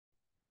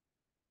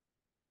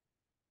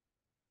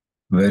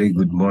Very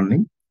good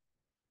morning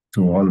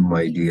to all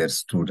my dear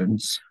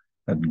students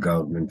at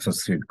Government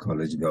First Aid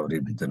College,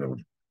 Gauri Bidanur.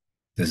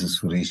 This is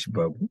Suresh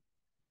Babu.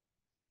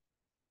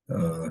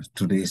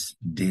 Today's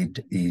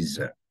date is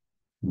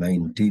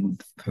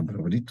 19th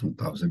February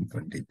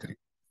 2023.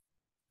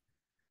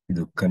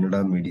 ಇದು Kannada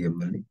medium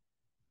ಅಲ್ಲಿ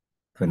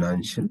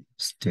financial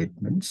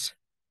statements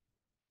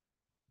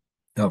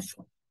of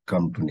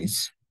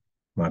companies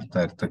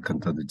ಮಾಡ್ತಾ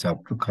ಇರ್ತಕ್ಕಂಥದ್ದು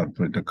chapter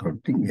corporate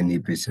accounting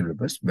NEP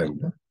syllabus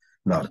Bengaluru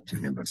north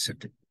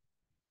university.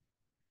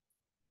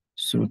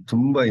 So,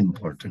 tumba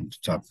important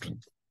chapter.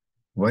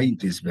 Why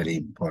it is very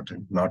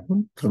important? Not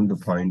only from the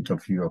point of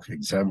view of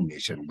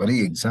examination, but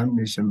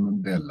examination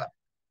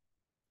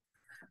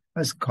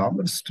as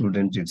commerce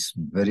student, it's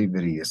very,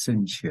 very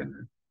essential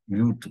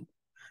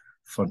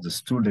for the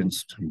students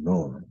to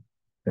know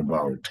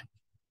about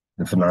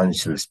the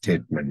financial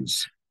statements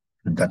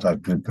that are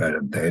prepared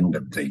at the end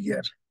of the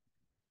year.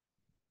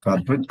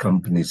 Corporate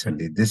companies,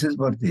 and this is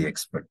what they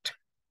expect.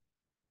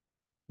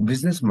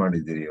 Business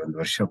ಮಾಡಿದಿರಿ ಒಂದು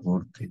ವರ್ಷ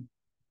ಪೂರ್ತಿ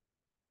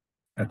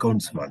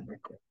accounts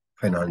ಮಾಡಬೇಕು,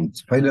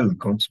 final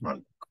accounts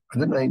ಮಾಡಬೇಕು.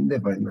 ಅದನ್ನ ಹಿಂದೆ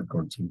final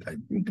accounts ಅಂತ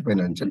ಇಟ್ಟು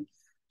ಫೈನಾನ್ಷಿಯಲ್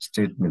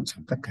ಸ್ಟೇಟ್ಮೆಂಟ್ಸ್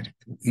ಅಂತ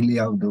ಕರಿತೀವಿ. ಇಲ್ಲಿ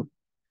ಯಾವುದು?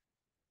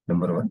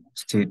 Number 1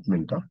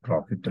 statement of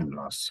profit and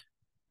loss.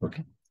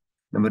 Okay.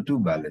 Number 2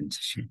 balance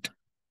sheet.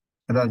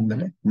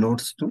 ಅದಾದ್ಮೇಲೆ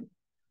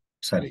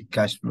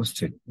ಕ್ಯಾಶ್ ಫ್ಲೋ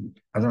ಸ್ಟೇಟ್ಮೆಂಟ್.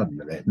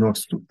 ಅದಾದ್ಮೇಲೆ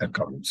ನೋಟ್ಸ್ ಟು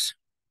ಅಕೌಂಟ್ಸ್.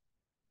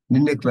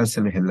 ನಿನ್ನೆ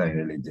ಕ್ಲಾಸಲ್ಲಿ ಎಲ್ಲ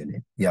ಹೇಳಿದ್ದೇನೆ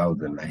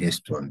ಯಾವುದನ್ನ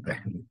ಎಷ್ಟು ಅಂತ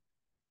ಹೇಳಿ.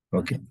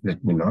 Okay,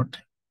 let me not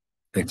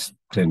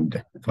extend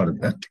for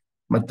that.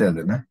 ಮತ್ತೆ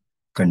ಅದನ್ನ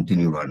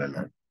ಕಂಟಿನ್ಯೂ ಮಾಡೋಣ.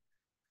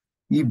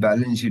 ಈ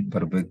ಬ್ಯಾಲೆನ್ಸ್ ಶೀಟ್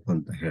ಬರಬೇಕು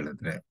ಅಂತ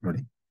ಹೇಳಿದ್ರೆ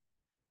ನೋಡಿ,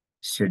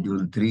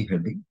 schedule 3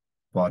 heading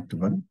part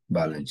 1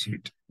 balance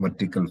sheet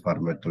vertical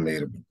format ಅಲ್ಲೇ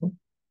ಇರಬೇಕು.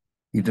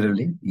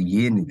 ಇದರಲ್ಲಿ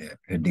ಏನಿದೆ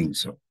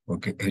ಹೆಡ್ಡಿಂಗ್ಸ್,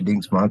 ಓಕೆ,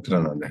 ಹೆಡ್ಡಿಂಗ್ಸ್ ಮಾತ್ರ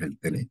ನಾನು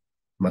ಹೇಳ್ತೇನೆ.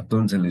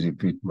 ಮತ್ತೊಂದ್ಸಲಿ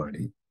ರಿಪೀಟ್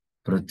ಮಾಡಿ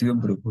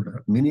ಪ್ರತಿಯೊಬ್ಬರು ಕೂಡ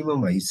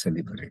ಮಿನಿಮಮ್ 5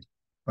 ಸಲ ಬರೀ,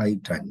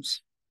 5 ಟೈಮ್ಸ್.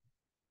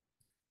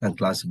 ನಾನು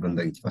ಕ್ಲಾಸ್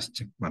ಬಂದಾಗ ಫಸ್ಟ್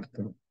ಚೆಕ್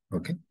ಮಾಡ್ತೇನೆ.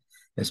 Okay,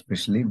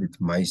 especially with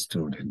my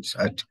students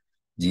at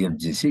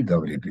GFGC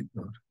Gauri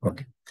ಬಿದ್ನೂರ್.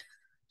 Okay,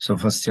 so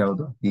first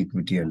ಯಾವುದು?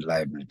 Equity and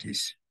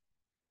liabilities.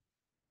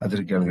 ಅದ್ರ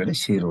ಕೆಳಗಡೆ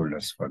ಶೇರ್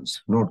ಹೋಲ್ಡರ್ಸ್ ಫಂಡ್ಸ್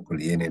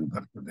ನೋಡ್ಕೊಳ್ಳಿ ಏನೇನ್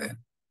ಬರ್ತದೆ.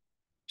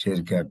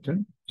 Share capital,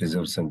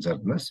 reserves and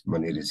surplus,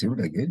 money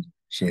received again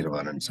share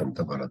warrants ಅಂತ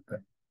ಬರುತ್ತೆ.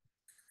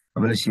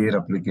 ಆಮೇಲೆ share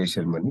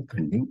application money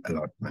pending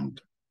allotment.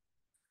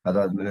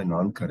 ಅದಾದ್ಮೇಲೆ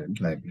ನಾನ್ ಕರೆಂಟ್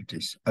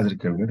ಲಯಬಿಲಿಟೀಸ್. ಅದ್ರ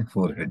ಕೆಳಗಡೆ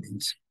 4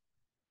 ಹೆಡ್ಡಿಂಗ್ಸ್.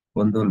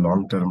 ಒಂದು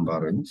long term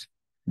borrowings,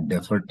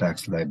 deferred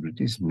tax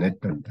liabilities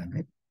net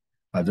ಅಂತಾನೆ.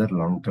 Other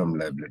long term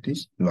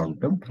liabilities long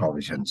term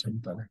provisions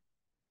ಅಂತಾನೆ.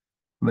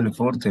 ಆಮೇಲೆ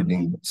 4th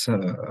ಹೆಡ್ಡಿಂಗ್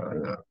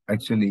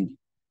ಆಕ್ಚುಲಿ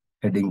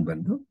ಹೆಡ್ಡಿಂಗ್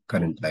ಬಂದು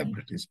ಕರೆಂಟ್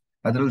ಲಯಬಿಲಿಟೀಸ್.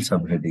 ಅದರಲ್ಲಿ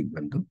ಸಬ್ ಹೆಡ್ಡಿಂಗ್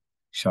ಬಂದು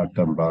short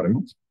term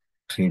borrowings,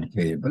 trade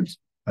payables,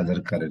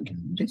 other current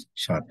liabilities,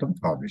 short term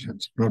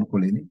provisions.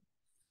 ನೋಡ್ಕೊಳ್ಳಿ,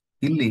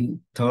 ಇಲ್ಲಿ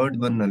 3rd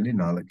one ಅಲ್ಲಿ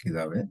 4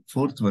 ಇದಾವೆ,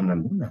 4th ಒನ್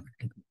ಅಲ್ಲೂ 4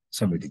 ಇದಾವೆ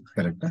ಸಬ್ ಹೆಡ್ಡಿಂಗ್.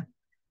 ಕರೆಕ್ಟಾ?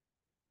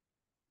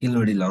 ಇಲ್ಲಿ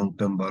ನೋಡಿ, ಲಾಂಗ್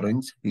ಟರ್ಮ್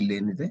ಬಾರೋಯಿಂಗ್ಸ್, ಇಲ್ಲಿ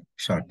ಏನಿದೆ?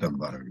 Short term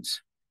borrowings.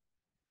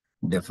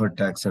 Deferred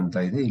tax ಅಂತ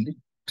ಇದೆ, ಇಲ್ಲಿ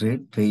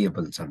ಟ್ರೇಡ್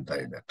ಪೇಯಬಲ್ಸ್ ಅಂತ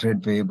ಇದೆ. ಟ್ರೇಡ್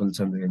ಪೇಯಬಲ್ಸ್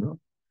ಅಂದ್ರೆ ಏನು?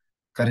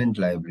 ಕರೆಂಟ್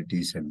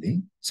ಲಯಬಿಲಿಟೀಸ್ ಅಲ್ಲಿ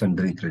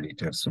ಸನ್ಡ್ರಿ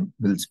ಕ್ರೆಡಿಟರ್ಸ್,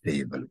 ಬಿಲ್ಸ್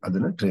ಪೇಯಬಲ್,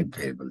 ಅದನ್ನ ಟ್ರೇಡ್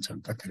ಪೇಯಬಲ್ಸ್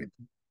ಅಂತ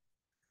ಕರೀತೀವಿ.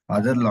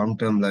 ಅದರ್ ಲಾಂಗ್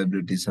ಟರ್ಮ್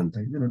ಲಯಬಿಲಿಟೀಸ್ ಅಂತ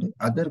ಇದೆ ನೋಡಿ,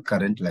 ಅದರ್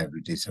ಕರೆಂಟ್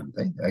ಲಯಬಿಲಿಟೀಸ್ ಅಂತ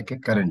ಇದೆ. ಯಾಕೆ?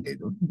 ಕರೆಂಟ್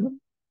ಇದು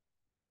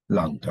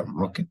long term.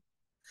 Okay,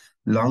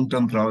 long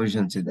term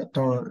provisions ಇದೆ,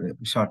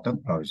 ಶಾರ್ಟ್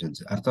ಟರ್ಮ್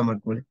ಪ್ರಾವಿಷನ್ಸ್. ಅರ್ಥ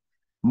ಮಾಡ್ಕೊಳ್ಳಿ,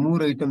 3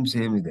 ಐಟಮ್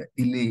ಸೇಮ್ ಇದೆ.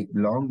 ಇಲ್ಲಿ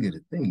ಲಾಂಗ್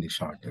ಇರುತ್ತೆ, ಇಲ್ಲಿ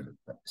ಶಾರ್ಟ್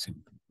ಇರುತ್ತೆ.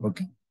 ಸಿಂಪಲ್.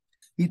 ಓಕೆ,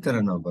 ಈ ತರ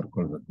ನಾವು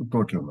ಬರ್ಕೊಳ್ಬೇಕು.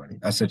 ಟೋಟಲ್ ಮಾಡಿ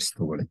ಅಸೆಟ್ಸ್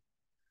ತಗೊಳ್ಳಿ.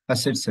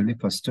 ಅಸೆಟ್ಸ್ ಅಲ್ಲಿ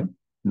ಫಸ್ಟ್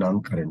ನಾನ್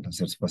ಕರೆಂಟ್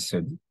ಅಸೆಟ್ಸ್ ಫಸ್ಟ್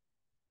ಹೇಳಿ.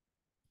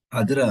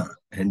 ಅದರ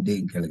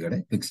ಹೆಡ್ಡಿಂಗ್ ಕೆಳಗಡೆ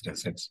ಫಿಕ್ಸ್ಡ್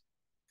ಅಸೆಟ್ಸ್.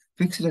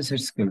 ಫಿಕ್ಸ್ಡ್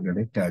ಅಸೆಟ್ಸ್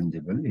ಕೆಳಗಡೆ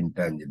tangible,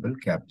 intangible,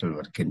 capital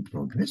work in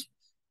progress,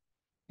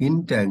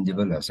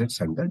 intangible assets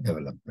under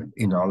development.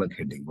 ಈ 4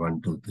 ಹೆಡ್ಡಿಂಗ್ 1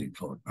 2 3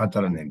 4 ಆ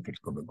ತರ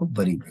ನೆನ್ಪಿಟ್ಕೋಬೇಕು,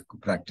 ಬರೀಬೇಕು,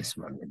 ಪ್ರಾಕ್ಟೀಸ್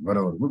ಮಾಡ್ಬೇಕು,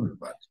 ಬರೋವರೆಗೂ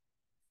ಬಿಡಬಾರ್ದು.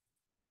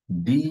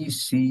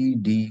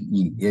 BCDE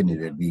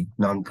ಏನಿದೆ? B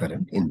non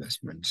current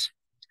investments,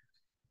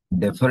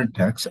 deferred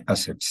tax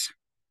assets.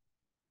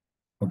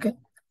 Okay,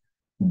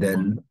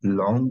 then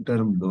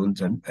long-term loans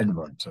and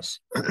advances.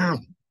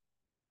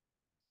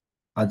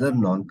 Other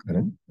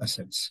non-current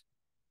assets.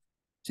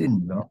 See,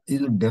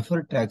 ಇದು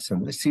ಡೆಫರ್ಡ್ ಟ್ಯಾಕ್ಸ್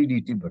ಅಂದ್ರೆ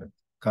CDT ಬರುತ್ತೆ,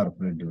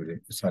 ಕಾರ್ಪೊರೇಟ್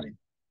ಡಿವಿಡೆಂಡ್,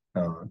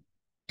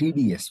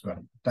 TDS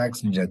ಬರುತ್ತೆ,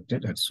 tax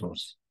deducted at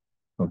source.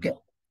 Okay,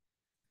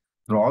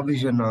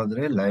 provision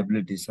ಆದ್ರೆ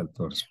liabilities ಅಲ್ಲಿ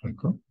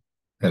ತೋರಿಸ್ಬೇಕು.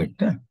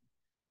 ಕರೆಕ್ಟಾ?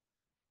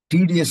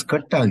 TDS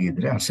cut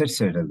ಆಗಿದ್ರೆ asset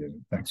side ಅಲ್ಲಿ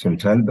ಇರುತ್ತೆ. Actually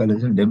trial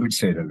balance debit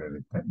side ಅಲ್ಲಿ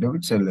ಇರುತ್ತೆ.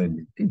 ಡೆಬಿಟ್ ಸೈಡ್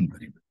ಅಲ್ಲಿ ಇಲ್ಲಿ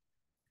ಬರೀಬೇಕು.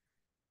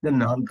 The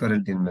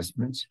non-current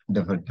investments,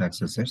 deferred tax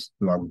assets,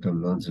 long-term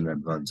loans and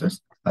advances,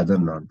 other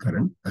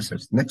non-current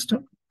assets. Next,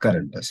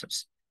 current assets.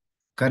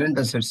 Current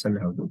assets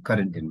are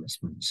current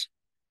investments.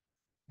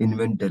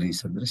 Inventories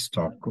are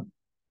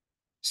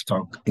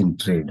stock in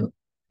trade,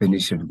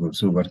 finished goods,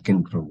 work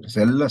in progress.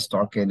 All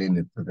stock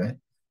ಏನೇನಿರ್ತದೆ,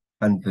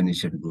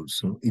 unfinished goods.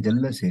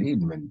 ಇದೆಲ್ಲ ಸೇರಿ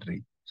inventory.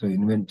 So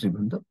inventory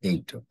ಬಂದು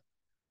 8.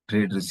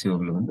 Trade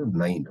receivable ಬಂದು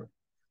 9.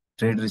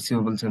 Trade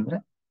receivables ಅಂದ್ರೆ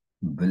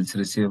bills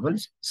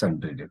receivables,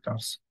 sundry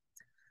debtors.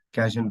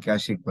 Cash and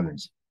cash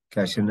equivalents,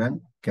 cash in and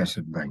cash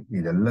at bank,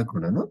 ಇದೆಲ್ಲ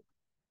ಕೂಡ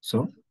so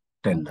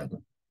 10 ಅದು.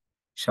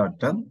 Short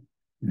term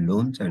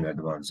loans and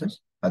advances,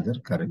 other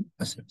current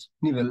assets.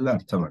 ನೀವೆಲ್ಲ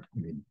ಅರ್ಥ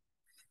ಮಾಡ್ಕೊಳ್ಳಿ.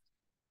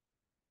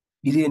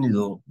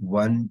 ಇದೇನಿದು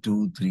 1 2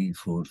 3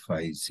 4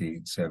 5 6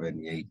 7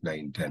 8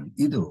 9 10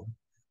 ಇದು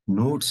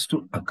ನೋಟ್ಸ್ ಟು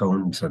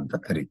ಅಕೌಂಟ್ಸ್ ಅಂತ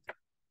ಕರೀತಾರೆ.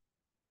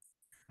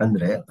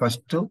 ಅಂದ್ರೆ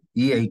ಫಸ್ಟ್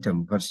ಈ ಐಟಮ್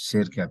ಫಸ್ಟ್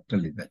ಶೇರ್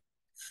ಕ್ಯಾಪಿಟಲ್ ಇದೆ.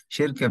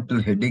 ಶೇರ್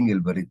ಕ್ಯಾಪಿಟಲ್ ಹೆಡ್ಡಿಂಗ್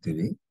ಇಲ್ಲಿ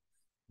ಬರೀತೀವಿ,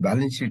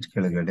 ಬ್ಯಾಲೆನ್ಸ್ ಶೀಟ್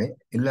ಕೆಳಗಡೆ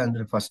ಇಲ್ಲ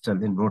ಅಂದ್ರೆ ಫಸ್ಟ್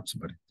ಅಲ್ಲಿ ನೋಟ್ಸ್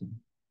ಬರೀತೀವಿ.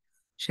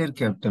 ಶೇರ್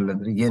ಕ್ಯಾಪಿಟಲ್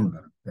ಅಂದ್ರೆ ಏನ್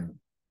ಬರುತ್ತೆ?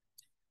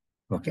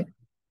 ಓಕೆ,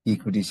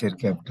 ಈಕ್ವಿಟಿ ಶೇರ್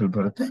ಕ್ಯಾಪಿಟಲ್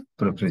ಬರುತ್ತೆ,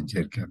 ಪ್ರಿಫರೆನ್ಸ್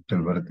ಶೇರ್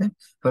ಕ್ಯಾಪಿಟಲ್ ಬರುತ್ತೆ,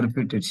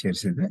 ಪರ್ಫಿಟೆಡ್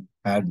ಶೇರ್ಸ್ ಇದ್ರೆ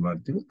ಆಡ್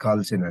ಮಾಡ್ತೀವಿ,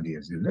 ಕಾಲ್ಸ್ ಇನ್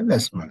ಅರಿಯರ್ಸ್ ಇದ್ರೆ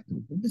ಲೆಸ್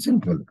ಮಾಡ್ತೀವಿ.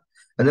 ಸಿಂಪಲ್.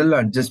 ಅದೆಲ್ಲ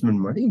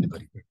ಅಡ್ಜಸ್ಟ್ಮೆಂಟ್ ಮಾಡಿ ಇಲ್ಲಿ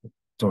ಬರೀಬೇಕು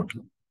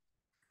total.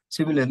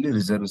 Similarly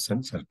reserves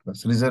and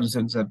surplus. Reserves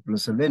and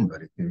surplus ಅಲ್ಲಿ ಏನ್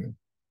ಬರೀತೀವಿ?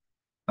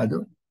 ಅದು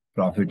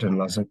profit and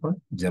loss account,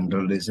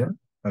 general reserve,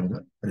 ಅದು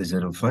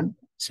reserve fund,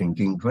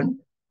 sinking fund,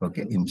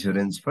 okay,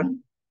 insurance fund,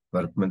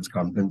 workmen's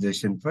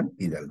compensation fund,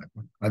 ಇದೆಲ್ಲ.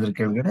 ಅದ್ರ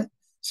ಕೆಳಗಡೆ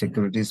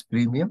ಸೆಕ್ಯೂರಿಟೀಸ್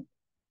ಪ್ರೀಮಿಯಂ,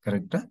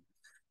 ಕರೆಕ್ಟಾ?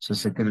 ಸೊ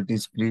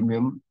ಸೆಕ್ಯೂರಿಟೀಸ್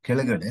ಪ್ರೀಮಿಯಂ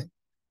ಕೆಳಗಡೆ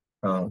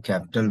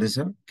capital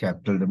reserve,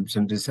 capital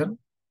redemption reserve,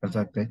 ಅರ್ಥ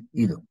ಆಗ್ತದೆ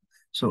ಇದು.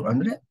 ಸೊ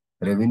ಅಂದ್ರೆ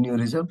revenue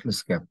reserve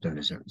plus capital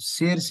reserve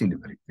ಸೇರಿಸಿ ಇಲ್ಲಿ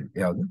ಬರೀತೀವಿ.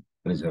 ಯಾವುದು?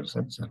 Reserves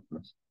and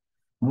surplus.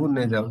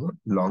 ಮೂರನೇದು ಯಾವುದು?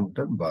 Long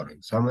term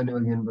borrowing.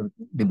 ಸಾಮಾನ್ಯವಾಗಿ ಏನ್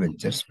ಬರುತ್ತೆ?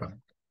 ಡಿಬೆಂಚರ್ಸ್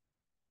ಬರುತ್ತೆ,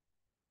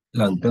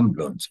 ಲಾಂಗ್ ಟರ್ಮ್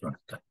ಲೋನ್ಸ್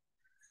ಬರುತ್ತೆ.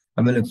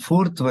 ಆಮೇಲೆ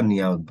ಫೋರ್ತ್ ಒನ್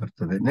ಯಾವ್ದು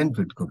ಬರ್ತದೆ?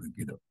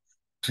 ನೆನ್ಪಿಟ್ಕೋಬೇಕಿದು.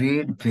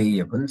 Trade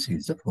payables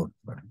is the fourth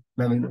one.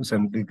 ನಾವೇನು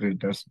ಸೆಂಟ್ರಿ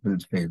ಕ್ರೆಡಿಟರ್ಸ್,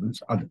 ಬಿಲ್ಸ್ ಪೇಯಬಲ್ಸ್,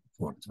 ಅದು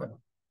ಫೋರ್ತ್ ಒನ್.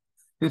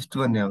 ಫಿಫ್ತ್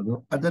ಒನ್ ಯಾವುದು?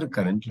 Other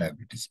current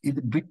liabilities.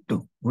 ಇದು ಬಿಟ್ಟು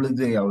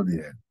ಉಳಿದ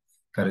ಯಾವುದಿದೆ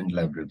ಕರೆಂಟ್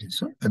ಲಯಬಿಲಿಟೀಸ್,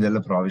 ಅದೆಲ್ಲ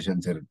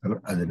ಪ್ರಾವಿಷನ್ಸ್ ಇರುತ್ತಲ್ಲ,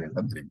 ಅದನ್ನೆಲ್ಲ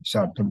ಬರೀ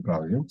ಶಾರ್ಟ್ ಟರ್ಮ್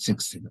ಪ್ರಾವಿಷನ್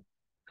 6 ಇದೆ.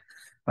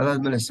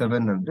 ಅದಾದ್ಮೇಲೆ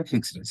 7 ಅಂದ್ರೆ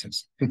ಫಿಕ್ಸ್ಡ್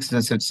ಅಸೆಟ್ಸ್. ಫಿಕ್ಸ್ಡ್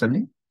ಅಸೆಟ್ಸ್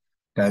ಅಲ್ಲಿ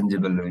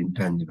ಟ್ಯಾಂಜಿಬಲ್,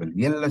 ಇಂಟ್ಯಾಂಜಿಬಲ್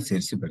ಎಲ್ಲ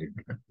ಸೇರಿಸಿ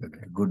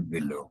ಬರೀಬೇಕಾಗ್ತದೆ. Good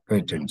will,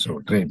 patents,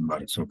 trade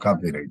marks,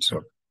 copy rights,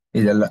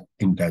 ಇದೆಲ್ಲ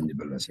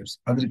ಇಂಟ್ಯಾಂಜಿಬಲ್ ಅಸೆಟ್ಸ್.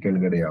 ಅದ್ರ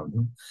ಕೆಳಗಡೆ ಯಾವುದು?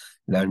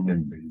 Land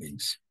and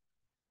buildings,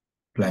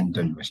 plant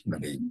and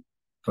machinery,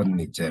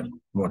 furniture,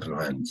 motor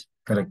wands.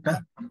 ಕರೆಕ್ಟಾ?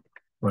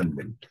 1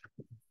 minute.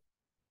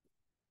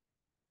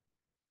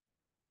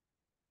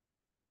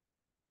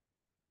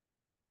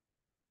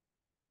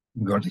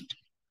 Got it?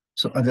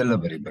 ಸೊ ಅದೆಲ್ಲ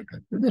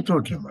ಬರೀಬೇಕಾಗ್ತದೆ,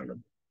 ಟೋಟಲ್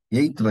ಮಾಡೋದು.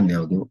 8th ಒನ್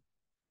ಯಾವುದು?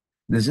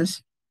 ದಿಸ್ ಇಸ್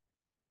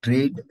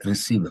ಟ್ರೇಡ್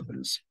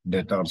ರಿಸೀವಬಲ್ಸ್,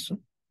 ಡೆಟಾರ್ಸ್,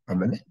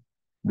 ಆಮೇಲೆ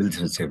ಬಿಲ್ಸ್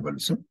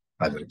ರಿಸೀವಬಲ್ಸ್,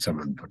 ಅದಕ್ಕೆ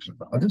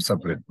ಸಂಬಂಧಪಟ್ಟಿರ್ತಾವೆ, ಅದು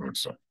separate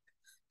notes.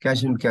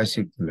 Cash and cash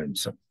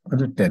ಇಕ್ವಿಲೆಂಟ್ಸ್,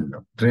 ಅದು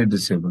 10, ಟ್ರೇಡ್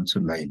ರಿಸೀವಬಲ್ಸ್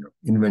 9,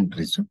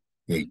 ಇನ್ವೆಂಟ್ರೀಸ್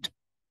 8.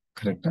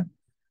 ಕರೆಕ್ಟಾ?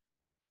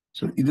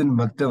 ಸೊ ಇದನ್ನ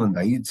ಮತ್ತೆ ಒಂದು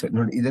 5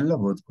 ನೋಡಿ, ಇದೆಲ್ಲ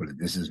ಓದ್ಕೊಳ್ಳಿ.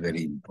 This is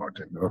very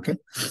important. Okay,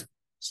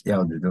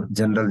 ಯಾವ್ದಿದು?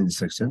 General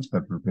instructions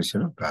for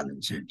preparation of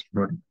balance sheet.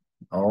 ನೋಡಿ,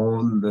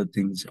 all the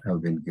things have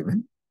been given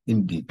in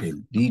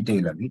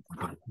detail ಆಗಿ.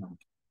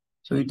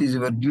 So it is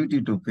your duty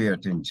to pay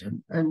attention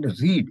and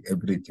read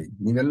everything.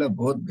 ನೀವೆಲ್ಲ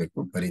ಓದ್ಬೇಕು,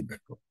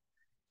 ಬರೀಬೇಕು.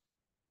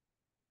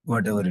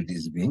 What ever it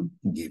is being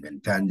given.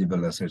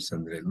 Tangible assets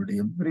ಅಂದ್ರೆ ನೋಡಿ,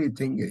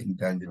 everything.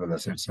 Intangible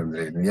assets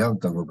ಅಂದ್ರೆ ಏನು,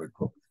 ಯಾವ್ದು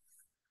ತಗೋಬೇಕು?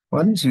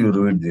 ಒನ್ಸ್ ಯು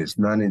ರೀಡ್ ದಿಸ್,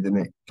 ನಾನು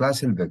ಇದನ್ನೇ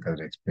ಕ್ಲಾಸಲ್ಲಿ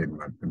ಬೇಕಾದ್ರೆ ಎಕ್ಸ್ಪ್ಲೇನ್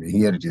ಮಾಡ್ತೀನಿ.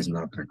 Here it is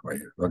not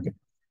required. Okay,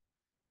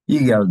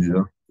 ಈಗ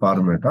ಯಾವ್ದಿದು?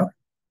 Format of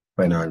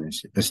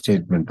finance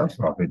statement of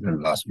profit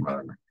and loss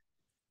ಮಾಡೋಣ.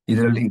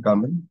 ಇದರಲ್ಲಿ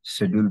ಕಾಮನ್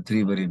ಶೆಡ್ಯೂಲ್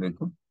 3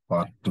 ಬರೀಬೇಕು,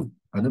 ಪಾರ್ಟ್ 2.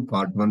 ಅದು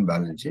part 1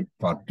 balance sheet,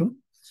 part 2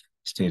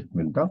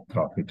 statement of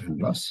profit and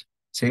loss.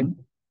 Same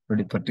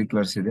ನೋಡಿ,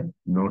 ಪರ್ಟಿಕ್ಯುಲರ್ಸ್ ಇದೆ,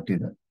 ನೋಟ್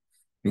ಇದೆ,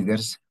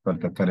 figures for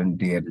the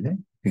current year ಇದೆ,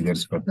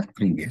 figures for the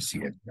previous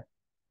year ಇದೆ.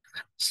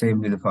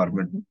 Same ಇದು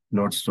ಫಾರ್ಮೆಟ್.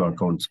 ನೋಟ್ಸ್ ಟು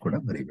ಅಕೌಂಟ್ಸ್ ಕೂಡ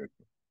ಬರೀಬೇಕು.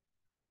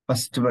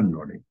 ಫಸ್ಟ್ ಒನ್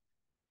ನೋಡಿ,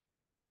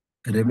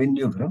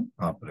 ರೆವಿನ್ಯೂ ಫ್ರಮ್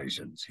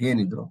ಆಪರೇಷನ್ಸ್.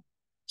 ಏನಿದು?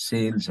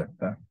 ಸೇಲ್ಸ್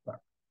ಅಂತ ಅರ್ಥ.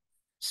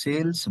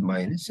 Sales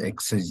minus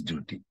excise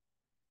duty.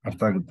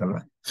 ಅರ್ಥ ಆಗುತ್ತಲ್ಲ?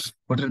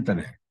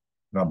 ಕೊಟ್ಟಿರ್ತಾನೆ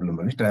ಪ್ರಾಬ್ಲಮ್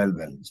ಅಲ್ಲಿ, ಟ್ರಯಲ್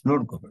ಬ್ಯಾಲೆನ್ಸ್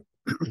ನೋಡ್ಕೋಬೇಕು.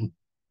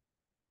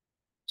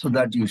 So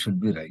that you should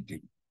be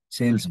writing.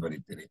 Sales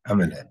ಬರೀತೀರಿ.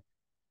 ಆಮೇಲೆ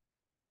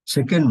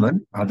second one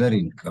other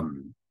income.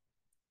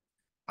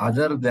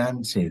 Other than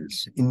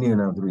sales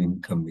ಇನ್ನೇನಾದ್ರೂ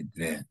income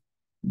ಇದ್ರೆ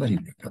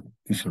ಬರೀಬೇಕು.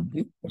 You should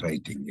be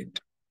writing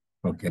it.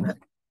 ಓಕೆನಾ?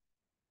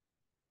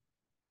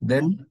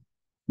 ದೆನ್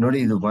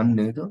ನೋಡಿ, ಇದು 1,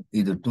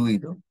 ಇದು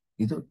 2,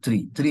 ಇದು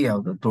 3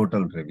 ಯಾವುದು?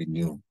 Total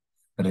revenue.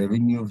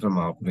 Revenue from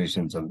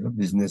operations ಅಂದ್ರೆ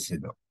ಬಿಸ್ನೆಸ್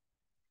ಇದು.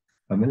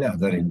 ಆಮೇಲೆ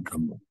ಅದರ್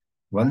ಇನ್ಕಮ್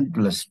 1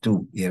 + 2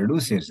 ಎರಡೂ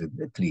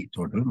ಸೇರಿಸಿದ್ರೆ 3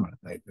 ಟೋಟಲ್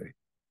ಮಾಡ್ತಾ ಇದ್ದೀವಿ.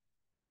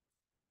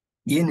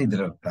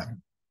 ಏನಿದ್ರ ಅರ್ಥ?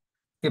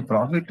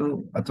 ಪ್ರಾಫಿಟ್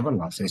ಅಥವಾ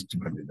ಲಾಸ್ ಎಷ್ಟು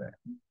ಬಂದಿದೆ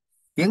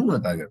ಹೆಂಗ್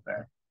ಗೊತ್ತಾಗುತ್ತೆ?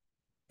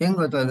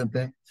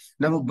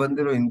 ನಮಗ್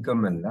ಬಂದಿರೋ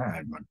ಇನ್ಕಮ್ ಎಲ್ಲ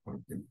ಆಡ್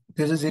ಮಾಡ್ಕೊಳ್ತೀವಿ.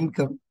 This is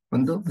income.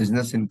 ಒಂದು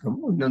ಬಿಸ್ನೆಸ್ ಇನ್ಕಮ್,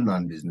 ಇನ್ನೊಂದು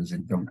ನಾನ್ ಬಿಸ್ನೆಸ್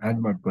ಇನ್ಕಮ್. ಆಡ್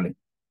ಮಾಡ್ಕೊಳ್ಳಿ,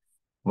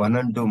 1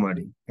 and 2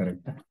 ಮಾಡಿ.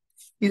 ಕರೆಕ್ಟಾ?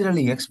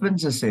 ಇದರಲ್ಲಿ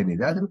ಎಕ್ಸ್ಪೆನ್ಸಸ್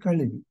ಏನಿದೆ ಅದನ್ನ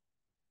ಕಳೀರಿ.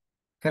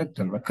 ಕರೆಕ್ಟ್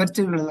ಅಲ್ವಾ?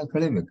 ಖರ್ಚುಗಳೆಲ್ಲ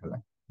ಕಳಿಬೇಕಲ್ಲ.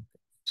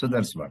 So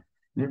that's what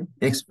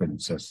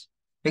expenses.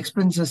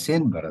 Expenses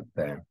ಏನ್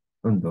ಬರುತ್ತೆ?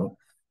 ಒಂದು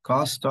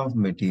cost of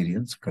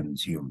materials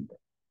consumed.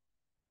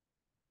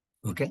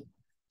 Okay,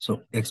 so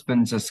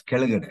expenses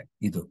ಕೆಳಗಡೆ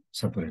ಇದು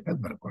ಸಪರೇಟ್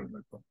ಆಗಿ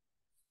ಬರ್ಕೊಳ್ಬೇಕು.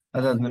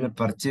 ಅದಾದ್ಮೇಲೆ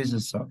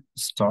purchases of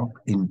stock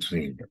in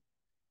trade.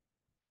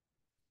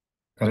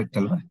 Correct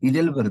ಅಲ್ವಾ?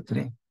 ಇದೆಲ್ಲಿ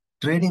ಬರುತ್ತೆ?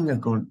 ಟ್ರೇಡಿಂಗ್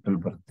ಅಕೌಂಟ್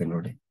ಅಲ್ಲಿ ಬರುತ್ತೆ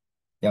ನೋಡಿ.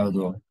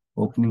 ಯಾವುದು?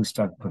 ಓಪನಿಂಗ್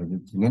ಸ್ಟಾಕ್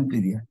ಬರೆದಿತ್ತು,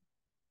 ನೆನಪಿದೆಯಾ?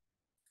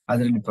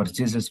 ಅದರಲ್ಲಿ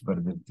ಪರ್ಚೇಸಸ್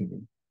ಬರೆದಿರ್ತೀವಿ.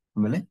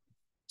 ಆಮೇಲೆ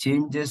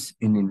changes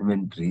in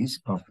inventories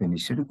of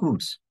finished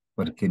goods,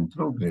 work in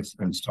progress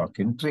and stock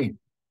in trade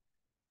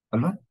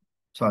ಅಲ್ವಾ.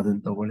 ಸೊ ಅದನ್ನ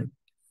ತಗೊಳ್ಳಿ.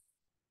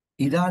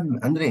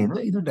 ಅಂದ್ರೆ ಏನು,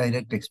 ಇದು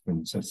ಡೈರೆಕ್ಟ್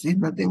ಎಕ್ಸ್ಪೆನ್ಸಸ್. ಇದು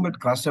nothing but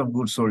cost of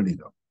goods sold.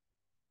 ಇದು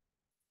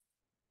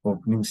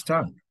opening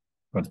stock,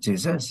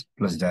 purchases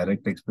plus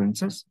direct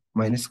expenses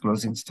minus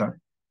closing stock.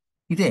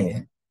 ಇದೇ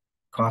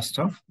cost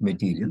of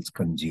materials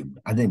consumed.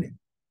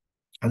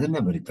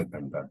 ಅದನ್ನೇ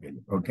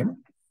ಬರೀತಕ್ಕಂಥದ್ದು. ಓಕೆನಾ.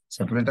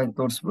 ಸೆಪರೇಟ್ ಆಗಿ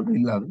ತೋರಿಸ್ಬೋದು,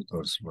 ಇಲ್ಲ ಆದ್ರೂ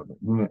ತೋರಿಸ್ಬೋದು.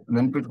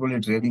 ನೆನ್ಪಿಟ್ಕೊಳ್ಳಿ,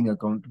 ಟ್ರೇಡಿಂಗ್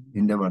ಅಕೌಂಟ್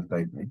ಹಿಂದೆ ಮಾಡ್ತಾ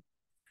ಇದ್ವಿ.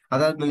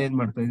 ಅದಾದ್ಮೇಲೆ ಏನ್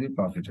ಮಾಡ್ತಾ ಇದ್ವಿ,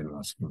 profit and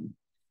loss account.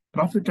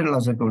 Profit and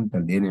loss account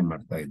ಅಲ್ಲಿ ಏನೇನ್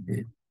ಮಾಡ್ತಾ ಇದ್ವಿ,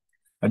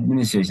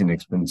 administration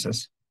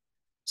expenses,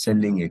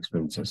 selling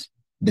expenses,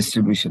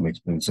 distribution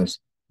expenses,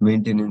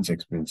 maintenance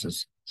expenses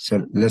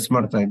less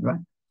ಮಾಡ್ತಾ ಇದ್ವಾ.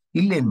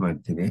 ಇಲ್ಲಿ ಏನ್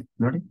ಮಾಡ್ತೀವಿ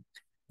ನೋಡಿ,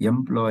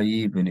 ಎಂಪ್ಲಾಯಿ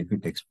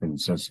ಬೆನಿಫಿಟ್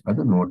ಎಕ್ಸ್ಪೆನ್ಸಸ್,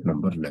 ಅದು ನೋಟ್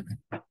ನಂಬರ್ 11.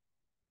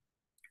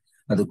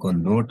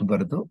 ಅದಕ್ಕೊಂದು ನೋಟ್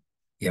ಬರೆದು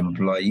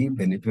ಎಂಪ್ಲಾಯಿ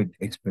ಬೆನಿಫಿಟ್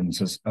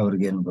ಎಕ್ಸ್ಪೆನ್ಸಸ್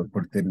ಅವ್ರಿಗೆ ಏನ್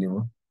ಕೊಡ್ತೀರಿ ನೀವು,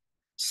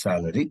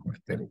 ಸ್ಯಾಲರಿ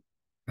ಕೊಡ್ತೀರಿ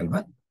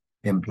ಅಲ್ವಾ.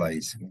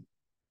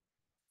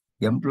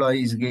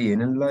 ಎಂಪ್ಲಾಯೀಸ್ಗೆ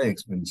ಏನೆಲ್ಲ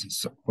ಎಕ್ಸ್ಪೆನ್ಸಸ್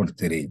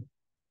ಕೊಡ್ತೀರಿ,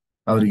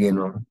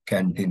 ಅವ್ರಿಗೇನು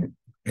ಕ್ಯಾಂಟೀನ್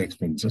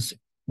ಎಕ್ಸ್ಪೆನ್ಸಸ್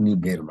ನೀವು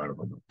ಬೇರ್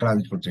ಮಾಡ್ಬೋದು,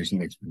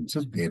 ಟ್ರಾನ್ಸ್ಪೋರ್ಟೇಷನ್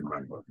ಎಕ್ಸ್ಪೆನ್ಸಸ್ ಬೇರ್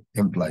ಮಾಡ್ಬೋದು.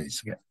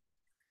 ಎಂಪ್ಲಾಯೀಸ್ಗೆ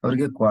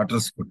ಅವ್ರಿಗೆ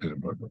ಕ್ವಾರ್ಟರ್ಸ್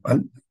ಕೊಟ್ಟಿರ್ಬೋದು.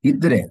 ಅಲ್ಲಿ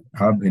ಇದ್ರೆ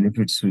ಆ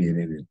ಬೆನಿಫಿಟ್ಸ್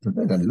ಏನೇನು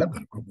ಇರ್ತದೆ ಅದೆಲ್ಲ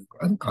ಬರ್ಕೋಬೇಕು.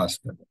 ಅದು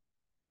ಕಾಸ್ಟ್. ಅದು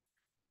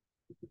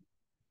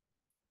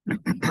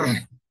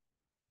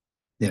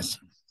ಎಸ್,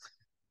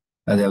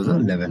 ಅದ್ಯಾವುದು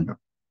 11.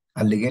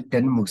 ಅಲ್ಲಿಗೆ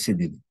 10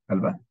 ಮುಗಿಸಿದೀವಿ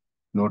ಅಲ್ವಾ.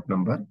 ನೋಟ್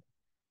ನಂಬರ್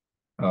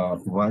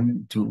 1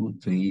 2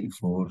 3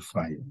 4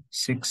 5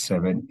 6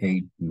 7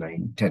 8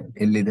 9 10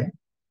 ಎಲ್ಲಿದೆ,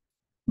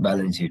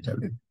 ಬ್ಯಾಲೆನ್ಸ್ ಶೀಟ್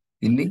ಅಲ್ಲಿ.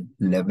 ಇಲ್ಲಿ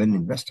 11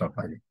 ಇಂದ ಸ್ಟಾಪ್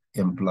ಆಗಿದೆ.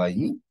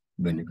 Employee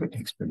benefit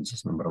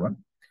expenses number 1.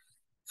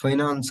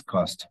 Finance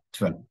cost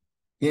 12.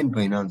 ಏನ್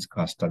ಫೈನಾನ್ಸ್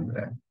ಕಾಸ್ಟ್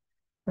ಅಂದ್ರೆ,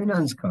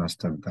 ಫೈನಾನ್ಸ್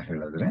ಕಾಸ್ಟ್ ಅಂತ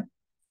ಹೇಳಿದ್ರೆ,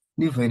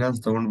 ನೀವು ಫೈನಾನ್ಸ್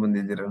ತಗೊಂಡ್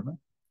ಬಂದಿದ್ದೀರಲ್ವಾ,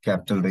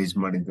 ಕ್ಯಾಪಿಟಲ್ ರೈಸ್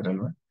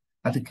ಮಾಡಿದ್ದೀರಲ್ವಾ,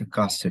 ಅದಕ್ಕೆ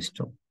ಕಾಸ್ಟ್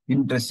ಎಷ್ಟು,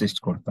 ಇಂಟ್ರೆಸ್ಟ್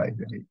ಎಷ್ಟು ಕೊಡ್ತಾ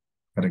ಇದ್ದೀರಿ,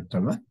 ಕರೆಕ್ಟ್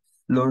ಅಲ್ವಾ.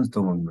 ಲೋನ್ಸ್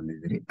ತಗೊಂಡ್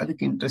ಬಂದಿದ್ದೀರಿ,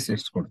 ಅದಕ್ಕೆ ಇಂಟ್ರೆಸ್ಟ್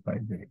ಎಷ್ಟು ಕೊಡ್ತಾ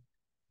ಇದ್ದೀರಿ.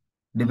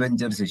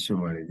 ಡಿಬೆಂಚರ್ಸ್ ಇಶ್ಯೂ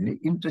ಮಾಡಿದಿರಿ,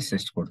 ಇಂಟ್ರೆಸ್ಟ್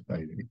ಎಷ್ಟು ಕೊಡ್ತಾ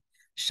ಇದ್ದೀರಿ.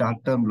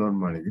 ಶಾರ್ಟ್ ಟರ್ಮ್ ಲೋನ್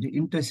ಮಾಡಿದಿರಿ,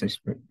 ಇಂಟ್ರೆಸ್ಟ್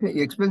ಎಷ್ಟು,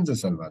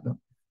 ಎಕ್ಸ್ಪೆನ್ಸಸ್ ಅಲ್ವಾ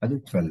ಅದು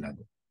 12.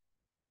 ಅದು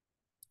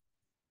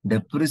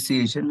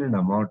ಡೆಪ್ರಿಸಿಯೇಷನ್ ಅಂಡ್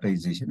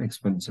ಅಮಾರ್ಟೈಸೇಷನ್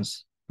ಎಕ್ಸ್ಪೆನ್ಸಸ್.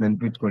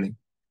 ನೆನ್ಪಿಟ್ಕೊಳ್ಳಿ,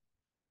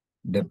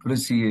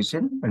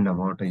 depreciation and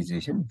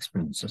amortisation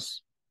expenses.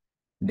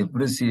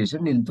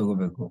 Depreciation ಇಲ್ಲಿ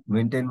ತಗೋಬೇಕು,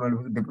 ಮೇಂಟೈನ್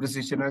ಮಾಡ್ಬೇಕು,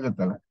 ಡೆಪ್ರಿಸಿಯೇಷನ್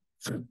ಆಗತ್ತಲ್ಲ.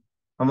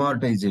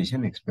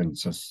 ಅಮಾರ್ಟೈಸೇಷನ್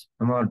ಎಕ್ಸ್ಪೆನ್ಸಸ್,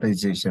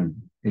 ಅಮಾರ್ಟೈಸೇಷನ್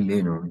ಇಲ್ಲಿ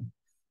ಏನು,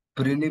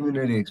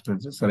 ಪ್ರಿಲಿಮಿನರಿ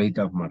ಎಕ್ಸ್ಪೆನ್ಸಸ್ ರೈಟ್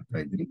ಆಫ್ ಮಾಡ್ತಾ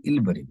ಇದ್ರಿ,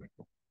 ಇಲ್ಲಿ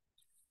ಬರಿಬೇಕು.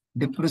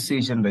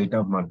 ಡಿಪ್ರಿಸಿಯೇಷನ್ ರೈಟ್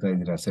ಆಫ್ ಮಾಡ್ತಾ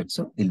ಇದ್ರೆ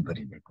ಅಸೆಟ್ಸ್, ಇಲ್ಲಿ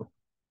ಬರಿಬೇಕು,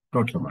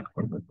 ಟೋಟಲ್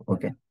ಮಾಡ್ಕೊಳ್ಬೇಕು.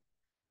 ಓಕೆ,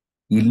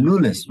 ಇಲ್ಲೂ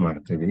ಲೆಸ್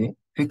ಮಾಡ್ತೀವಿ.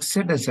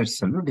 ಫಿಕ್ಸೆಡ್ ಅಸೆಟ್ಸ್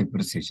ಅಲ್ಲೂ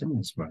ಡಿಪ್ರಿಸಿಯೇಷನ್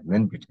ಲೆಸ್ ಮಾಡಿ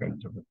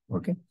ನೆನ್ಪಿಟ್ಕೊಂಡಿರ್ಬೇಕು.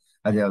 ಓಕೆ,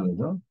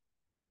 ಅದ್ಯಾವುದು,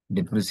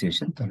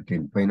 ಡಿಪ್ರಿಸಿಯೇಷನ್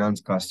 13.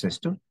 ಫೈನಾನ್ಸ್ ಕಾಸ್ಟ್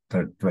ಎಷ್ಟು,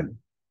 12.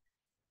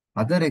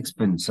 Other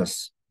expenses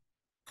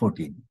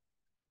 14.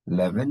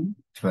 11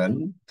 12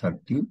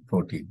 13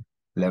 14.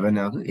 11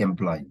 ಯಾವುದು,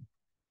 employee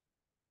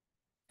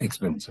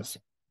expenses.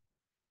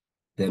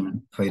 Then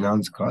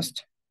finance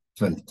cost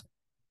 12th.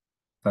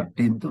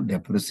 13th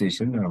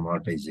depreciation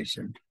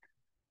amortisation.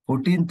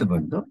 14th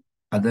ಬಂದು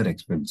ಅದರ್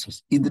ಎಕ್ಸ್ಪೆನ್ಸಸ್.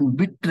 ಇದನ್ನ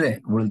ಬಿಟ್ರೆ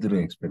ಉಳಿದಿರೋ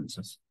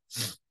ಎಕ್ಸ್ಪೆನ್ಸಸ್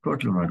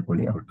ಟೋಟಲ್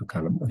ಮಾಡ್ಕೊಳ್ಳಿ. ಔಟ್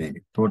ಕಾಲಮ್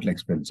ಬರೀರಿ, ಟೋಟಲ್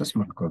ಎಕ್ಸ್ಪೆನ್ಸಸ್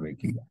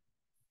ಮಾಡ್ಕೋಬೇಕೀಗ.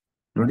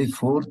 ನೋಡಿ,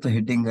 4th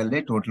ಹೆಡ್ಡಿಂಗ್ ಅಲ್ಲೇ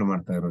ಟೋಟಲ್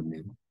ಮಾಡ್ತಾ ಇರೋದು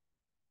ನೀವು.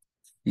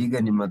 ಈಗ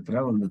ನಿಮ್ಮ ಹತ್ರ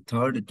ಒಂದು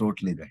 3rd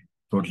ಟೋಟಲ್ ಇದೆ,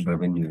 ಟೋಟಲ್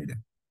ರೆವೆನ್ಯೂ ಇದೆ,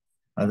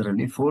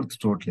 ಅದರಲ್ಲಿ 4th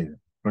ಟೋಟಲ್ ಇದೆ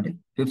ನೋಡಿ.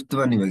 5th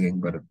ಒನ್ ಇವಾಗ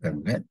ಹೆಂಗ್ ಬರುತ್ತೆ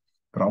ಅಂದ್ರೆ,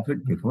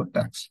 profit before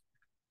tax.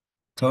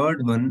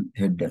 3rd one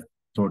head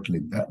total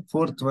ಇಂದ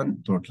 4th ಒನ್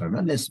ಟೋಟಲ್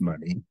ಅನ್ನ ಲೆಸ್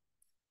ಮಾಡಿ,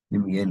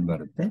 ನಿಮ್ಗೆ ಏನ್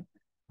ಬರುತ್ತೆ,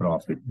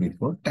 ಪ್ರಾಫಿಟ್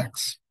ಬಿಫೋರ್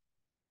ಟ್ಯಾಕ್ಸ್.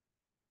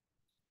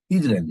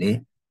 ಇದರಲ್ಲಿ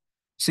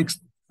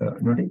 6th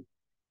ನೋಡಿ,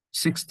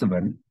 6th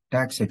one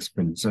tax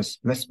expenses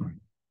less ಮಾಡಿ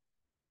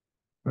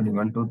ನೋಡಿ.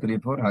 1 2 3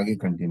 4 ಹಾಗೆ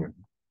ಕಂಟಿನ್ಯೂ,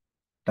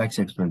 ಟ್ಯಾಕ್ಸ್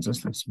ಎಕ್ಸ್ಪೆನ್ಸಸ್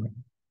ಲೆಸ್ ಮಾಡಿ.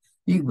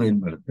 ಈಗ ಏನ್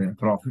ಬರುತ್ತೆ,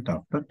 ಪ್ರಾಫಿಟ್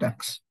ಆಫ್ಟರ್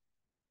ಟ್ಯಾಕ್ಸ್.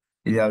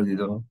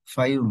 ಇದ್ಯಾವ್ದಿದು,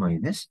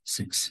 5 -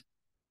 6.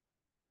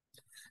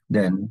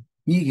 ದೆನ್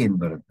ಈಗೇನ್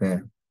ಬರುತ್ತೆ,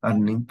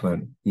 earning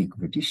per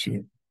equity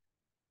share.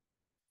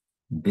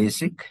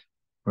 Basic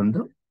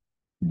ಒಂದು,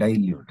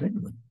 ಡೈಲ್ಯೂಟೆಡ್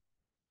ಒಂದು.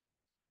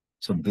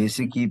 So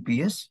basic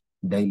EPS,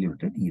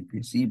 diluted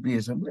EPS.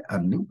 EPS ಅಂದ್ರೆ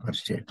ಅರ್ನಿಂಗ್ ಪರ್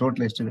ಶೇರ್.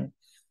 ಟೋಟಲ್ ಎಷ್ಟಿದೆ,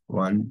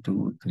 1 2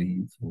 3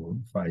 4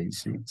 5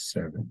 6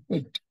 7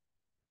 8.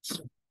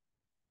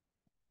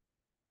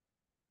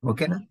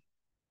 ಓಕೆನಾ.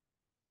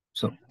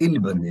 ಸೊ ಇಲ್ಲಿ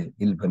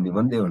ಬನ್ನಿ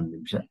ಒಂದೇ ಒಂದು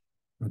ನಿಮಿಷ.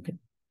 ಓಕೆ,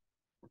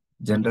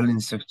 ಜನರಲ್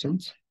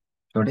ಇನ್ಸ್ಟ್ರಕ್ಷನ್ಸ್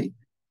ನೋಡಿ.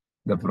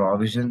 The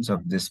provisions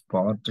of this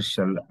part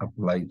shall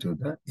apply to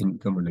the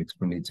income and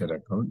expenditure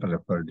account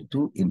referred to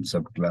in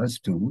subclass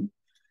 2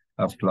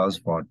 of clause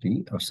 40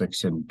 of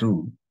section 2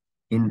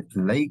 in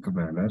like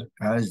manner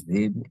as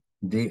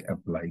they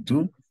apply to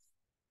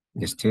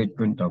a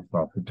statement of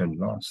profit and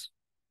loss.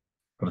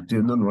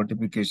 ಪ್ರತಿಯೊಂದು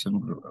notification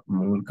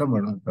ಮೂಲಕ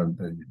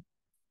ಮಾಡೋದಂತ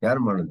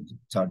ಯಾರು ಮಾಡೋದು,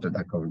 chartered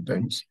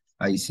accountants,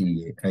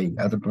 ICAI,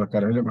 ಅದ್ರ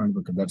ಪ್ರಕಾರವೇ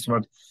ಮಾಡ್ಬೇಕು. That's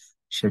what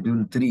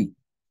schedule 3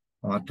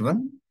 part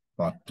 1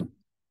 part 2.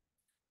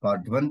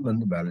 Part 1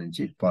 ಬಂದು balance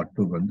sheet, part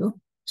 2 ಬಂದು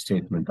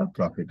statement of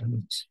profit and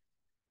loss.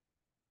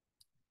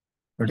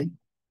 ನೋಡಿ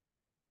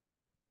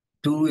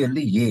 2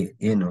 ಅಲ್ಲಿ ಎ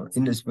ಏನು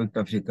in respect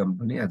of A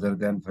company other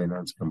than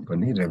finance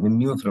company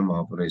revenue from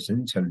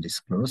operation shawl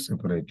disclose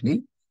separately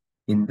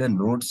in the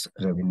notes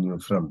revenue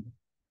from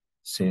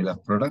sale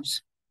of products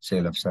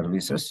sale of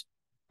services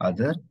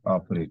other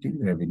operating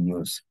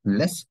revenues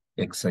less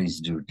excise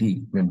duty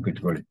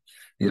ನೆನ್ಪಿಟ್ಕೊಳ್ಳಿ.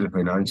 ಇದ್ರಲ್ಲಿ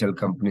financial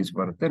companies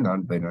ಬರುತ್ತೆ,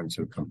 ನಾನ್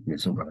financial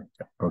companies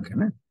ಬರುತ್ತೆ.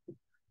 ಓಕೆನಾ?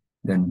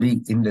 Then B,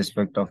 in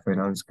respect of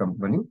finance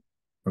company,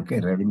 okay,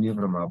 revenue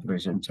from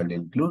operation shall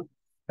include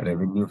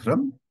revenue from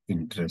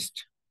interest.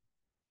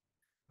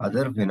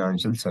 Other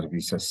financial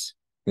services,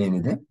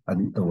 ಏನಿದೆ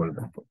ಅದನ್ನ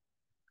ತಗೊಳ್ಬೇಕು.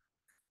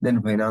 Then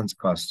finance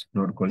cost,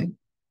 ನೋಡ್ಕೊಳ್ಳಿ.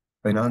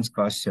 Finance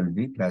cost shall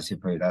be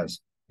classified as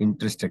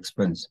interest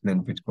expense,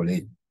 ನೆನ್ಪಿಟ್ಕೊಳ್ಳಿ.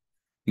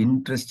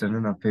 Interest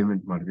ಅನ್ನು ನಾವು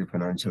payment ಮಾಡಿದ್ವಿ,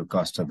 financial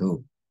cost ಅದು.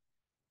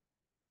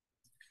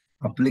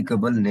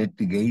 Applicable net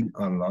gain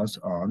or loss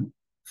on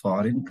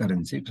foreign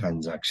currency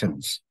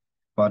transactions.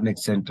 Foreign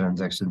exchange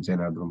transactions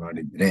ಏನಾದ್ರು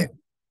ಮಾಡಿದ್ರೆ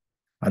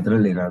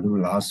ಅದರಲ್ಲಿ ಏನಾದ್ರು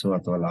ಲಾಸ್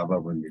ಅಥವಾ ಲಾಭ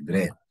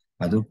ಬಂದಿದ್ರೆ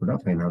ಅದು ಕೂಡ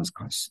ಫೈನಾನ್ಸ್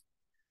ಕಾಸ್ಟ್.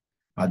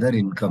 ಅದರ್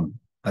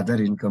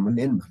ಇನ್ಕಮ್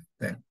ಅಲ್ಲಿ ಏನ್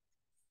ಬರುತ್ತೆ?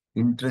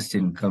 Interest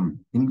income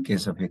in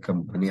case of A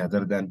company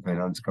other than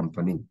finance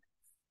company.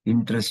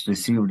 Interest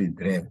received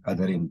ಇದ್ರೆ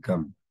ಅದರ್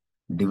ಇನ್ಕಮ್,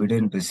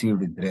 ಡಿವಿಡೆಂಡ್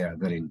ರಿಸೀವ್ಡ್ ಇದ್ರೆ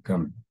ಅದರ್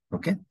ಇನ್ಕಮ್.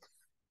 ಓಕೆ,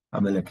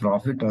 ಆಮೇಲೆ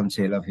profit on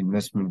sale of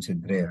investments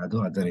ಇದ್ರೆ ಅದು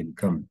other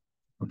income.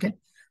 Okay,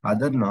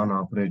 other non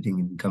operating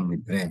income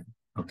ಇದ್ರೆ,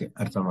 okay,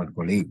 ಅರ್ಥ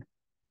ಮಾಡ್ಕೊಳ್ಳಿ,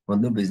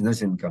 ಒಂದು business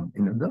income,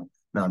 ಇನ್ನೊಂದು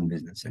ನಾನ್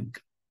business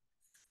income.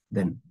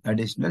 Then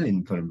additional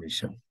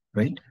information,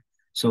 right?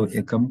 So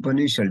a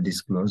company shall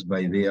disclose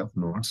by way of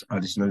notes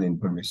additional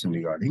information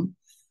regarding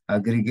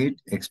aggregate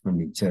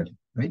expenditure,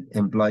 right?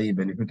 Employee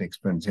benefit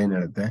expense ಏನ್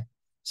ಹೇಳುತ್ತೆ?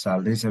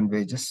 Salaries and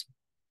wages,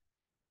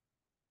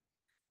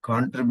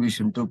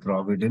 contribution to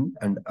provident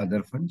and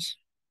other funds,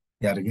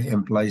 ಯಾರಿಗೆ?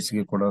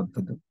 ಎಂಪ್ಲಾಯೀಸ್ಗೆ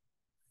ಕೊಡುವಂಥದ್ದು.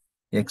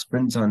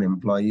 Expense on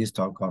employee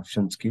stock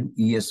option scheme,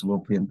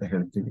 ESOP ಅಂತ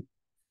ಹೇಳ್ತೀವಿ.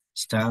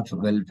 Staff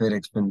welfare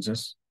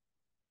expenses,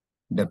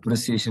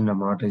 depreciation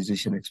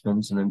amortization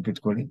expense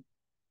ನೆನ್ಪಿಟ್ಕೊಳ್ಳಿ.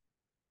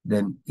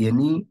 Then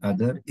any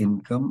other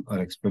income or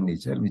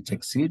expenditure which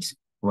exceeds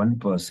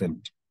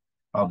 1%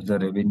 of the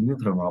revenue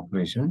from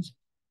operations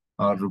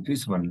or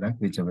rupees 1 lakh,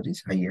 whichever is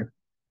higher.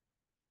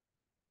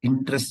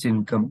 Interest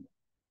income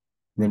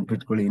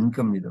ನೆನ್ಪಿಟ್ಕೊಳ್ಳಿ,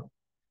 income ಇದು.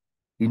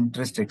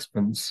 Interest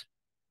expense,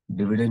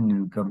 dividend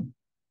income,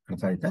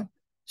 ಅರ್ಥ ಆಯ್ತಾ?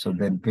 So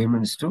then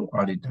payments to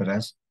auditor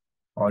as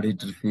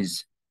auditor fees,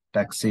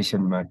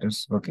 taxation matters.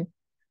 Okay,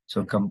 so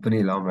company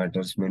law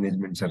matters,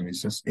 management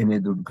services ಏನೇ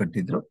ದುಡ್ಡು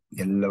ಕಟ್ಟಿದ್ರು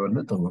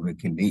ಎಲ್ಲವನ್ನು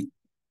ತಗೋಬೇಕಿಲ್ಲಿ.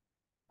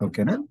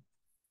 ಓಕೆನಾ?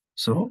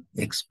 So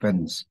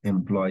expense,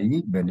 employee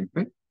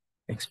benefit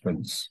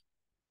expense.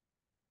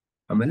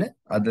 ಆಮೇಲೆ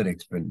other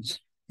expense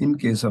in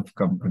case of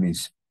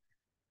companies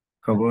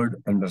covered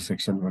under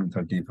section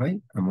 135,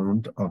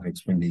 amount of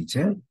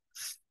expenditure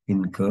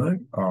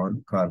incurred on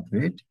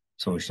corporate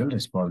social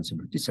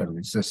responsibility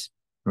services.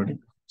 ನೋಡಿ,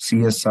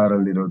 CSR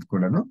ಅಲ್ಲಿರೋದು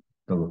ಕೂಡ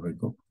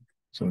ತಗೋಬೇಕು.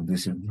 So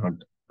this is not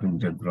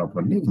printed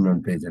properly.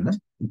 ಇನ್ನೊಂದು ಪೇಜ್ ಅನ್ನ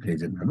ಈ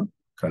page ಅನ್ನು ನಾನು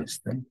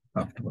ಕಳಿಸ್ತೇನೆ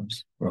afterwards.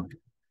 Okay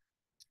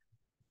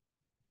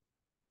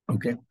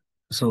okay,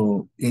 so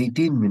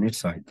 18 minutes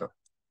ಆಯ್ತು.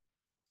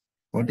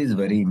 ವಾಟ್ ಈಸ್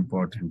ವೆರಿ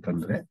ಇಂಪಾರ್ಟೆಂಟ್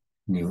ಅಂದ್ರೆ,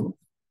 ನೀವು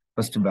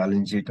ಫಸ್ಟ್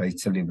ಬ್ಯಾಲೆನ್ಸ್ ಶೀಟ್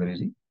 5 ಸಲ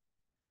ಬರೀರಿ,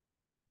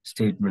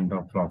 statement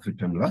of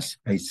profit and loss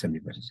 5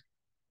 ಸಲ ಬರೀರಿ.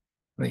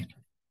 ರೈಟ್?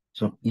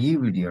 ಸೊ ಈ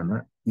ವಿಡಿಯೋನ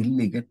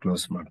ಇಲ್ಲಿಗೆ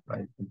ಕ್ಲೋಸ್ ಮಾಡ್ತಾ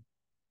ಇದ್ದೀನಿ.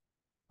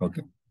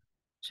 ಓಕೆ,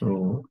 ಸೊ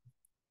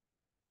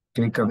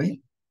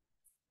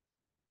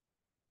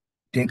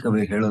ಟೇಕ್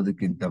ಅವೇ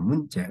ಹೇಳೋದಕ್ಕಿಂತ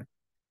ಮುಂಚೆ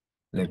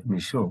let me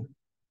show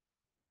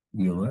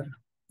your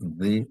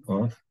way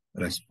of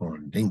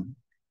responding.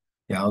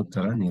 ಯಾವ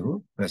ತರ ನೀವು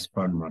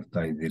ರೆಸ್ಪಾಂಡ್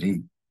ಮಾಡ್ತಾ ಇದ್ದೀರಿ.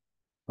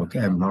 Okay,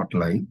 I am not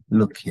like,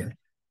 look here.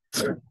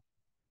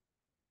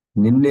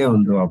 ನಿನ್ನೆ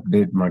ಒಂದು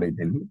ಅಪ್ಡೇಟ್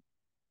ಮಾಡಿದ್ದೀನಿ.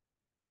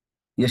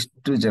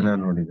 ಎಷ್ಟು ಜನ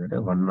ನೋಡಿದ್ದಾರೆ?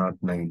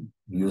 109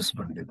 ವ್ಯೂಸ್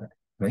ಬಂದಿದ್ದಾರೆ.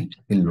 ರೈಟ್?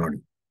 ಇಲ್ಲಿ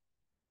ನೋಡಿ,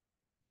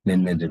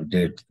 ನಿನ್ನೆ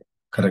ಡೇಟ್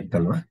ಕರೆಕ್ಟ್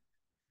ಅಲ್ವಾ?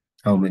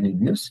 How many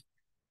views,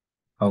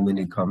 how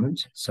many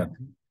comments,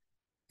 7.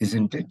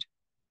 isn't it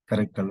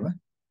correct ಅಲ್ವಾ?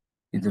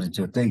 ಇದ್ರ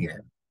ಜೊತೆಗೆ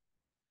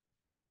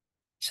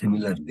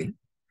ಸಿಮಿಲರ್ಲಿ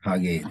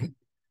ಹಾಗೆ ಇದೆ.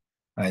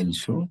 I will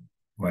show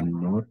one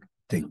more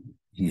thing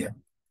here.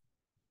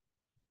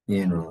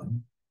 ಏನು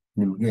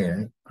ನಿಮ್ಗೆ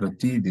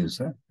ಪ್ರತಿ ದಿವಸ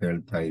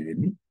ಹೇಳ್ತಾ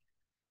ಇದ್ದೀನಿ,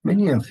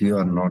 many of you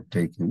are not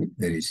taking it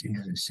very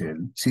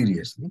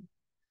seriously.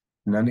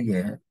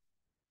 ನನಗೆ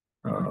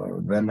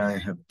when I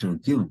have to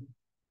give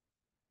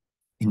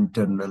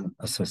internal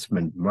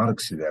assessment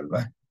marks ಇದೆ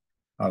ಅಲ್ವಾ,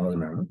 ಆವಾಗ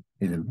ನಾನು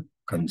ಇದನ್ನು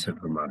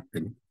ಕನ್ಸಿಡರ್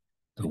ಮಾಡ್ತೀನಿ,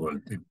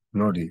 ತಗೊಳ್ತೀನಿ.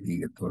 ನೋಡಿ,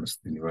 ಈಗ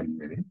ತೋರಿಸ್ತೀನಿ. 1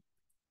 minute.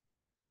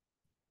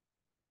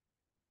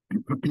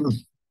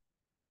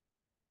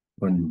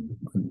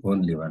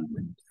 only 1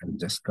 minute. I'll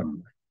just come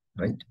back.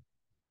 Right?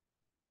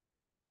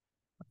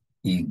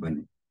 ಈಗ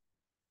ಬನ್ನಿ,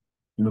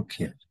 ಲುಕ್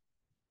ಹಿಯರ್.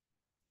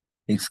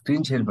 ಈಗ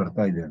ಸ್ಕ್ರೀನ್ ಶೇರ್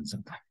ಬರ್ತಾ ಇದೆ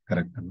ಅನ್ಸುತ್ತೆ,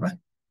 ಕರೆಕ್ಟ್ ಅಲ್ವಾ?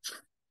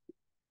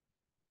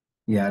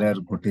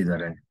 ಯಾರ್ಯಾರು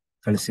ಕೊಟ್ಟಿದ್ದಾರೆ,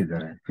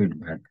 ಕಳಿಸಿದ್ದಾರೆ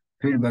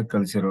ಫೀಡ್ಬ್ಯಾಕ್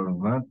ಕಳಿಸಿರೋರು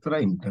ಮಾತ್ರ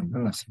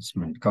ಇಂಟರ್ನಲ್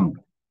ಅಸೆಸ್ಮೆಂಟ್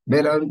ಕಂಪ್ಲೀಟ್.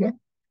 ಬೇರೆಯವ್ರಿಗೆ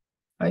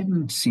I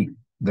will see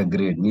the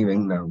grade. ನೀವ್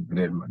ಹೆಂಗ್ ನಾವು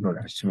ಗ್ರೇಡ್ ಮಾಡಿ ನೋಡಿ.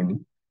 ಅಶ್ವಿನಿ,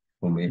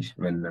 ಉಮೇಶ್,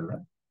 ವೆಲ್ಲೆಲ್ಲ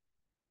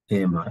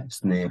ಹೇಮ,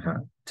 ಸ್ನೇಹ,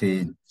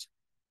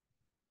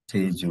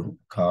 ತೇಜು,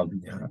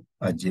 ಕಾವ್ಯ,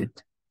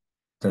 ಅಜಿತ್,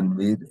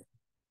 ತನ್ವೀರ್,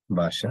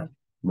 ಭಾಷಾ,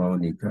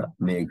 ಮೌನಿಕಾ,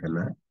 ಮೇಘನ,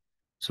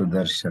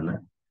 ಸುದರ್ಶನ,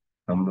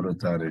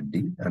 ಅಮೃತ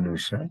ರೆಡ್ಡಿ,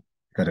 ಅನುಷಾ,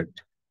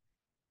 ಕರೆಕ್ಟ್.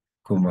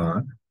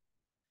 ಕುಮಾರ್,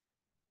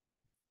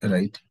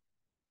 ರೈಟ್.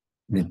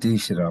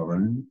 ನಿತೀಶ್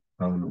ರಾವಣ್,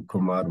 ಅವನು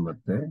ಕುಮಾರ್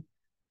ಮತ್ತೆ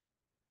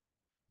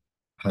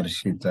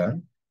ಹರ್ಷಿತಾ,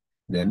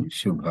 ದೆನ್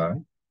ಶುಭ,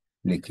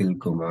 ನಿಖಿಲ್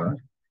ಕುಮಾರ್,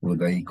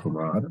 ಉದಯ್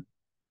ಕುಮಾರ್,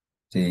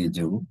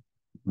 ತೇಜು,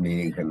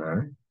 ಮೇಘನಾ,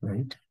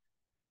 right.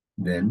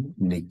 Then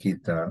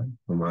Nikhita,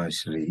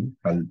 Umashree,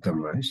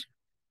 ಅಲ್ತಮಶ್,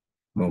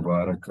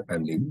 Mubarak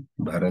Ali,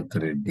 Bharat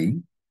Reddy,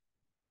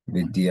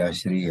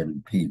 Vidyashree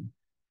LP,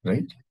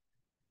 right.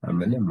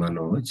 ಆಮೇಲೆ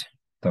ಮನೋಜ್,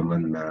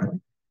 ತಮನ್ನಾ,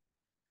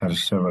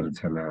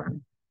 ಹರ್ಷವರ್ಧನ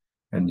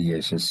ಅಂಡ್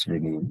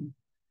ಯಶಸ್ವಿನಿ.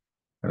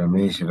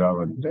 ರಮೇಶ್ ರಾವ್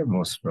ಅಂದ್ರೆ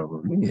ಮೋಸ್ಟ್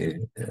ಪ್ರಾಬಬ್ಲಿ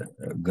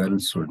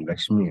ಗರ್ಲ್ಸ್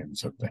ಲಕ್ಷ್ಮಿ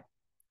ಅನ್ಸುತ್ತೆ.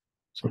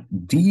 So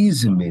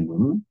these menu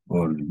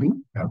only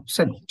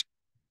absent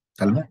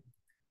ಅಲ್ವಾ?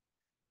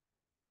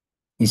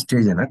 ಇಷ್ಟೇ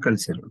ಜನ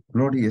ಕಳ್ಸಿರೋದು.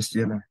 ನೋಡಿ ಎಷ್ಟು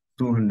ಜನ,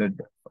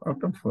 200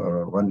 ಔಟ್ ಆಫ್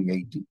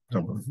 180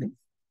 ಪ್ರಾಬಬ್ಲಿ.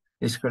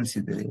 ಎಷ್ಟು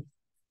ಕಳ್ಸಿದ್ದೀರಿ?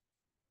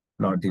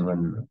 ನಾಟ್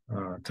ಇವನ್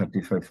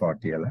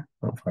 35-40 ಅಲ್ಲ,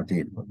 40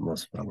 ಇರ್ಬೋದು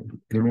ಮೋಸ್ಟ್ ಪ್ರಾಬಬ್ಲಿ.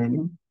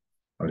 ರಿಮೈನಿಂಗ್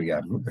ಅವ್ರಿಗೆ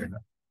ಯಾರಿಗೂ ಬೇಡ.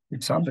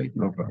 It's all right,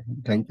 no problem.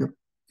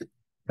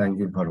 Thank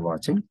you for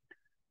watching.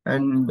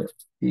 And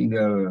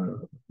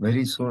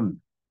very soon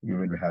you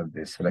will have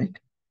this, right?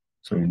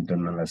 So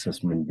internal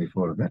assessment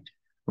before that,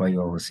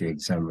 YOC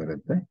exam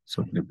irutte. So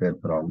prepare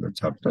for all the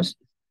chapters.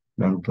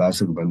 Nan class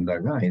ಗೆ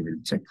ಬಂದಾಗ I will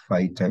check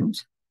 5 times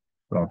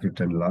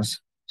profit and loss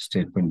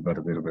statement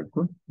ಬರೆದಿರಬೇಕು,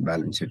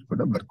 balance sheet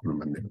ಕೂಡ ಬರ್ಕೊಂಡು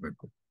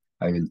ಬಂದಿರಬೇಕು.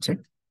 I will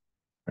check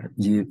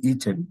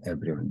each and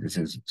everyone. This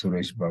is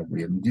Suresh Babu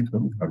MG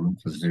from Government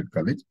First Grade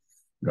College,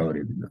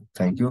 Gauri.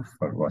 Thank you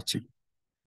for watching.